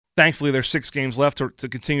thankfully, there's 6 games left to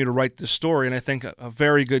continue to write this story, and I think a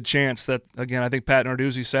very good chance that, again, I think Pat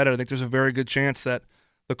Narduzzi said it, I think there's a very good chance that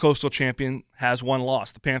the Coastal champion has one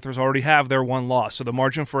loss. The Panthers already have their one loss, so the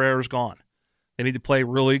margin for error is gone. They need to play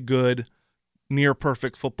really good,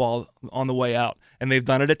 near-perfect football on the way out, and they've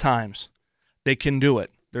done it at times. They can do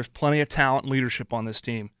it. There's plenty of talent and leadership on this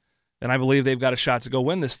team, and I believe they've got a shot to go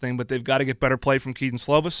win this thing, but they've got to get better play from Keaton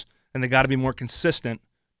Slovis, and they've got to be more consistent.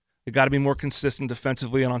 They've got to be more consistent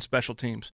defensively and on special teams.